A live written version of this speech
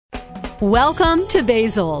Welcome to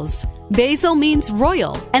Basil's. Basil means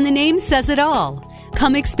royal, and the name says it all.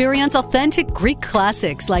 Come experience authentic Greek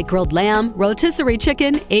classics like grilled lamb, rotisserie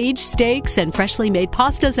chicken, aged steaks, and freshly made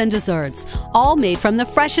pastas and desserts, all made from the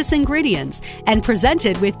freshest ingredients and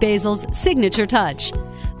presented with Basil's signature touch.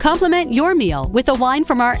 Complement your meal with a wine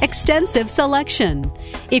from our extensive selection.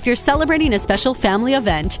 If you're celebrating a special family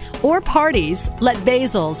event or parties, let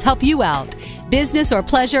Basil's help you out. Business or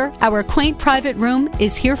pleasure, our quaint private room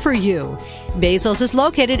is here for you. Basil's is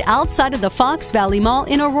located outside of the Fox Valley Mall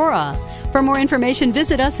in Aurora. For more information,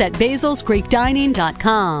 visit us at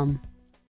basilsgreekdining.com.